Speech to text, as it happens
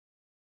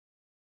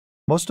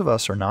Most of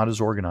us are not as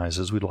organized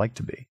as we'd like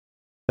to be.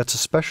 That's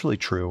especially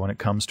true when it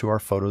comes to our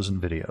photos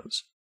and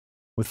videos.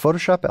 With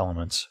Photoshop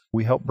Elements,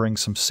 we help bring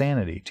some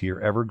sanity to your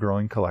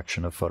ever-growing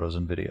collection of photos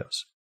and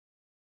videos.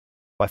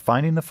 By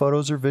finding the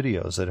photos or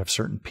videos that have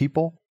certain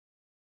people,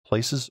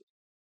 places,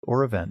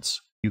 or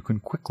events, you can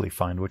quickly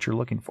find what you're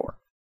looking for.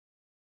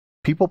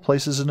 People,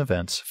 Places, and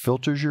Events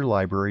filters your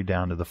library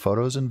down to the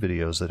photos and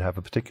videos that have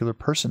a particular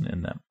person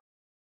in them.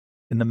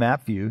 In the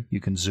map view, you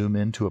can zoom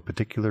into a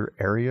particular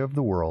area of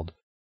the world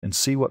and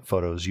see what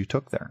photos you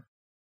took there.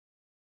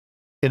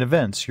 In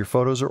Events, your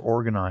photos are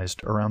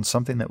organized around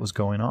something that was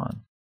going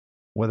on.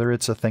 Whether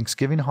it's a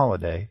Thanksgiving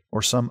holiday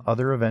or some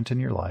other event in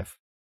your life,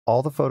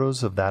 all the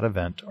photos of that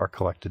event are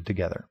collected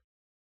together.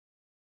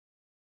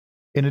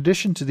 In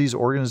addition to these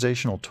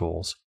organizational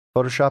tools,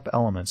 Photoshop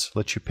Elements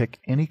lets you pick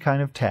any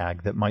kind of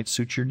tag that might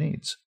suit your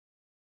needs.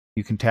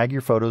 You can tag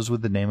your photos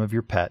with the name of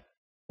your pet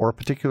or a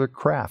particular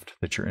craft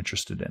that you're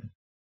interested in,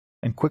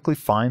 and quickly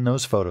find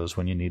those photos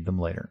when you need them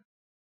later.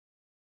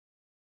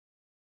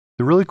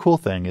 The really cool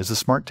thing is the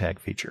Smart Tag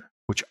feature,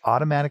 which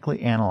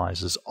automatically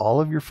analyzes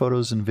all of your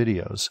photos and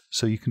videos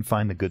so you can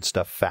find the good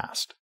stuff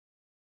fast.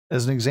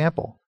 As an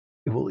example,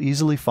 it will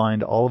easily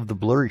find all of the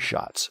blurry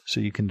shots so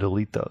you can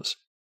delete those,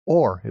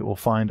 or it will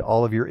find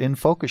all of your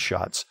in-focus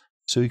shots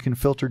so you can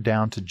filter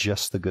down to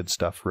just the good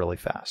stuff really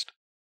fast.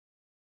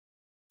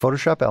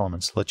 Photoshop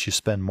Elements lets you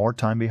spend more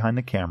time behind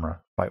the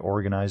camera by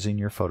organizing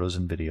your photos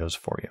and videos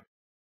for you.